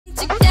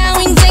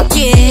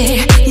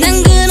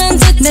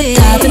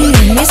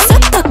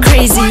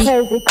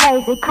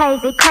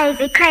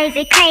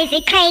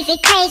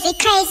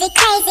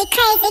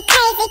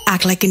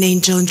Act like an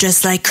angel and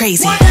dress like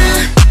crazy.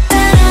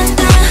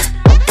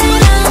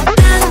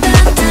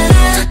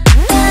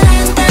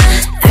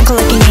 Act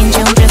like an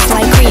angel and dress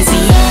like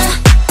crazy.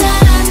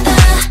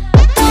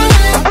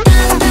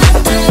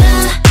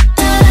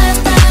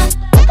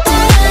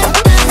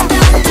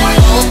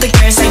 All the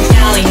girls are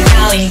yelling,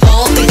 yelling.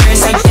 All the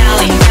girls are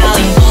yelling,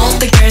 yelling. All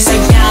the girls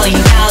are yelling,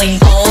 yelling.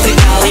 All the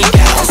galley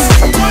girls.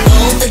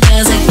 All the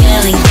girls are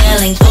yelling,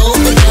 yelling. All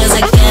the girls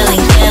are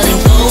yelling, yelling.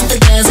 All the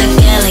girls are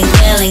yelling,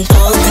 yelling.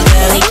 All the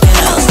galley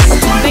girls.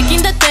 Back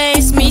in the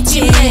days,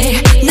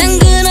 미치네. 난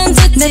그런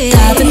짓들. 내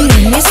답은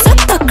이미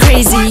썼다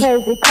crazy.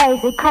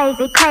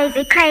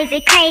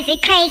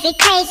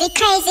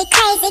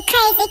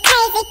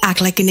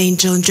 Act like an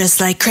angel and dress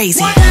like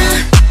crazy.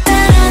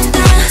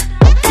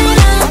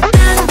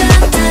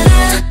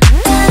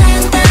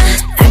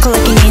 Act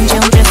like an angel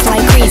and dress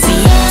like crazy.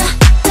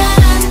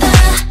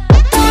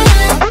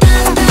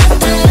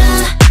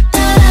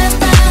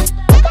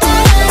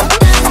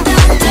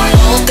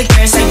 All the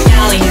girls are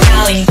yelling,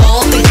 yelling.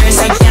 All the girls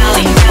are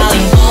yelling,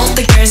 yelling. All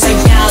the girls are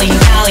yelling,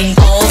 yelling.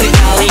 All the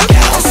galley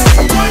girls.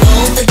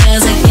 All the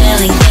girls are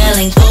yelling,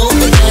 yelling. All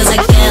the girls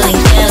are yelling,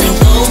 yelling.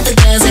 All the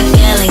girls are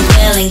yelling,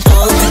 yelling.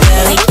 All the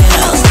galley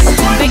girls.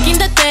 Back in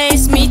the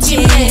days,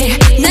 미치네.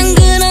 난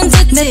그런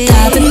짓들. 내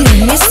답은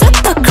이미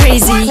썼다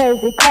crazy.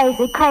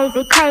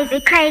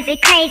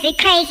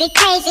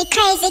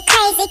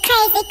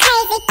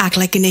 Act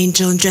like an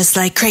angel and dress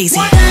like crazy.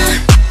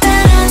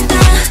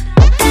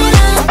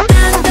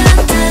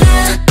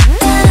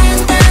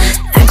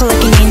 Act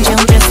like an angel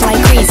and dress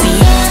like crazy.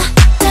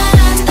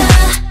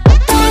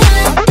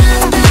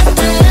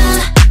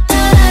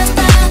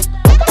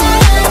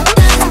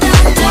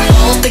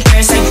 All the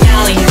girls are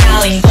yelling,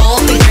 yelling. All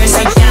the girls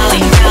are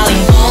yelling,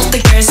 yelling. All the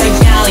girls are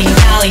yelling,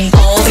 yelling.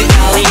 All the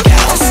galley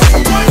girls.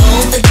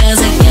 All the girls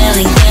are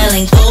yelling,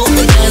 yelling. All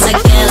the girls are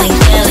yelling,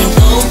 yelling.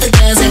 All the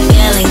girls are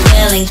yelling,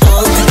 yelling.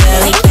 All the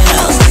galley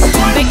girls.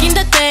 Back in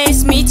the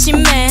days,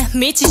 미치매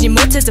미치지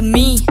못해서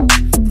미.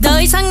 더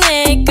이상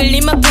내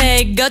끌림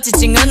앞에 거짓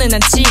증언은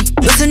않지.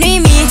 무슨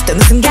의미 또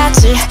무슨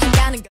가치.